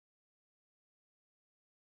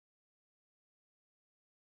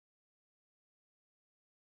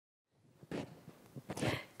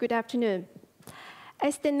Good afternoon.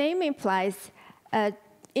 As the name implies, an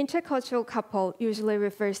intercultural couple usually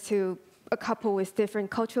refers to a couple with different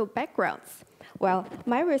cultural backgrounds. Well,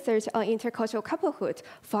 my research on intercultural couplehood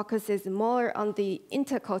focuses more on the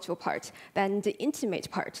intercultural part than the intimate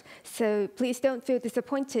part, so please don't feel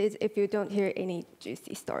disappointed if you don't hear any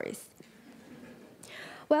juicy stories.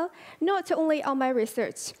 Well, not only on my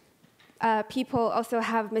research, people also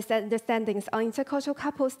have misunderstandings on intercultural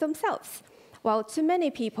couples themselves. Well, to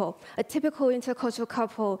many people, a typical intercultural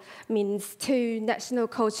couple means two national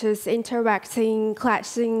cultures interacting,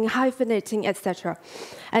 clashing, hyphenating, etc.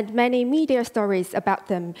 And many media stories about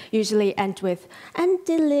them usually end with, "and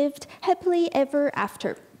they lived happily ever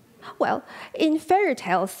after." Well, in fairy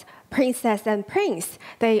tales, princess and prince,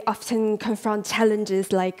 they often confront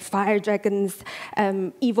challenges like fire dragons,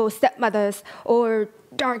 evil stepmothers, or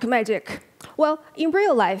dark magic. Well, in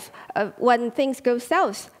real life, when things go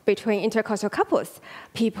south between intercultural couples,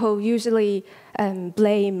 people usually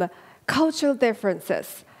blame cultural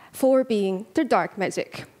differences for being the dark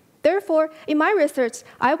magic. Therefore, in my research,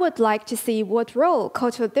 I would like to see what role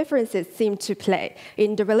cultural differences seem to play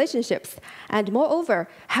in the relationships, and moreover,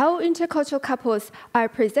 how intercultural couples are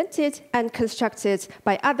presented and constructed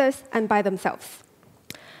by others and by themselves.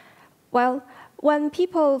 Well, when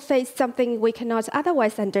people face something we cannot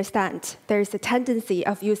otherwise understand, there is a tendency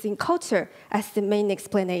of using culture as the main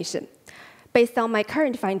explanation. Based on my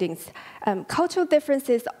current findings, cultural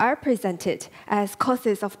differences are presented as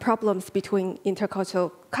causes of problems between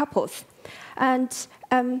intercultural couples. But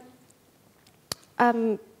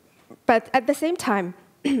at the same time,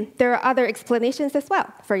 there are other explanations as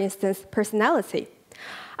well, for instance, personality.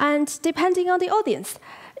 And depending on the audience,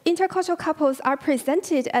 intercultural couples are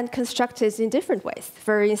presented and constructed in different ways.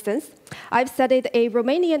 For instance, I've studied a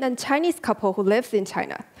Romanian and Chinese couple who lives in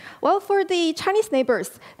China. Well, for the Chinese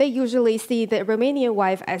neighbors, they usually see the Romanian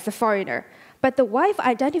wife as a foreigner, but the wife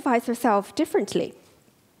identifies herself differently.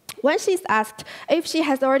 When she's asked if she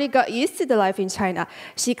has already got used to the life in China,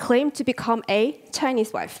 she claimed to become a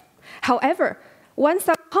Chinese wife. However, when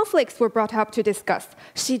some conflicts were brought up to discuss,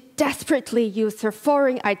 she desperately used her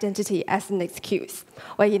foreign identity as an excuse.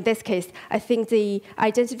 Well, in this case, I think the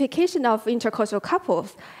identification of intercultural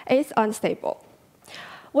couples is unstable.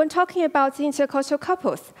 When talking about intercultural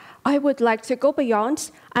couples, I would like to go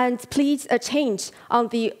beyond and plead a change on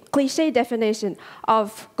the cliché definition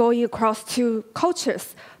of going across two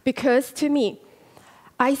cultures, because to me,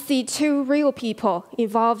 I see two real people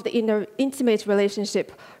involved in an intimate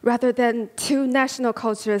relationship rather than two national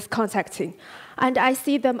cultures contacting. And I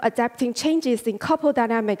see them adapting changes in couple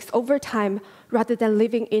dynamics over time rather than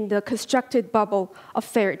living in the constructed bubble of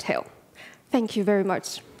fairy tale. Thank you very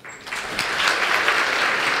much.